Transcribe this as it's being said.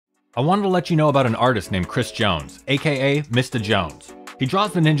I wanted to let you know about an artist named Jonz, aka Mista Jonz. He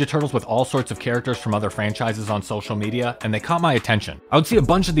draws the Ninja Turtles with all sorts of characters from other franchises on social media, and they caught my attention. I would see a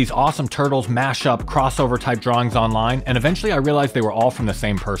bunch of these awesome Turtles mashup, crossover type drawings online, and eventually I realized they were all from the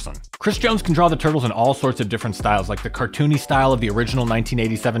same person. Jonz can draw the Turtles in all sorts of different styles, like the cartoony style of the original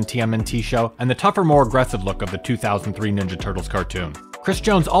 1987 TMNT show, and the tougher, more aggressive look of the 2003 Ninja Turtles cartoon.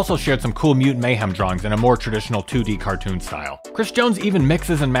 Jonz also shared some cool Mutant Mayhem drawings in a more traditional 2D cartoon style. Jonz even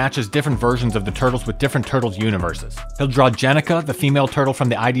mixes and matches different versions of the Turtles with different Turtles universes. He'll draw Jennika, the female turtle from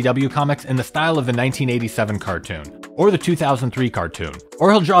the IDW comics, in the style of the 1987 cartoon, or the 2003 cartoon.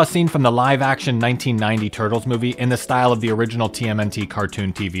 Or he'll draw a scene from the live-action 1990 Turtles movie in the style of the original TMNT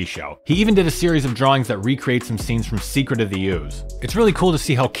cartoon TV show. He even did a series of drawings that recreate some scenes from Secret of the Ooze. It's really cool to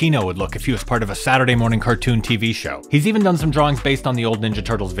see how Kino would look if he was part of a Saturday morning cartoon TV show. He's even done some drawings based on the old Ninja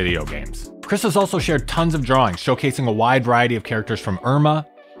Turtles video games. Chris has also shared tons of drawings showcasing a wide variety of characters from Irma,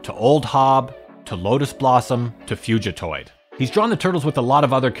 to Old Hob, to Lotus Blossom, to Fugitoid. He's drawn the Turtles with a lot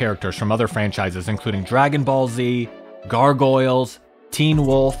of other characters from other franchises including Dragon Ball Z, Gargoyles, Teen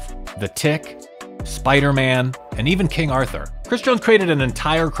Wolf, The Tick, Spider-Man, and even King Arthur. Jonz created an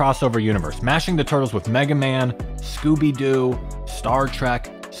entire crossover universe, mashing the Turtles with Mega Man, Scooby-Doo, Star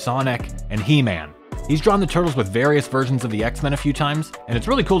Trek, Sonic, and He-Man. He's drawn the Turtles with various versions of the X-Men a few times, and it's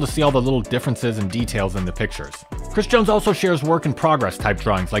really cool to see all the little differences and details in the pictures. Jonz also shares work in progress type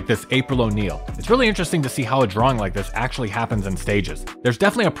drawings like this April O'Neil. It's really interesting to see how a drawing like this actually happens in stages. There's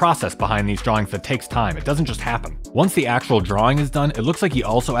definitely a process behind these drawings that takes time, it doesn't just happen. Once the actual drawing is done, it looks like he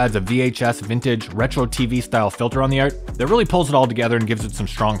also adds a VHS vintage retro TV style filter on the art that really pulls it all together and gives it some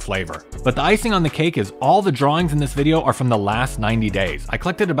strong flavor. But the icing on the cake is all the drawings in this video are from the last 90 days. I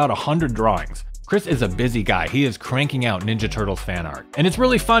collected about 100 drawings. Chris is a busy guy. He is cranking out Ninja Turtles fan art. And it's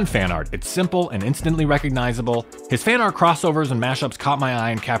really fun fan art. It's simple and instantly recognizable. His fan art crossovers and mashups caught my eye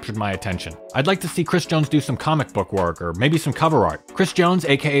and captured my attention. I'd like to see Jonz do some comic book work or maybe some cover art. Jonz,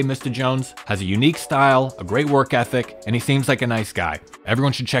 aka Mista Jonz, has a unique style, a great work ethic, and he seems like a nice guy.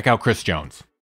 Everyone should check out Jonz.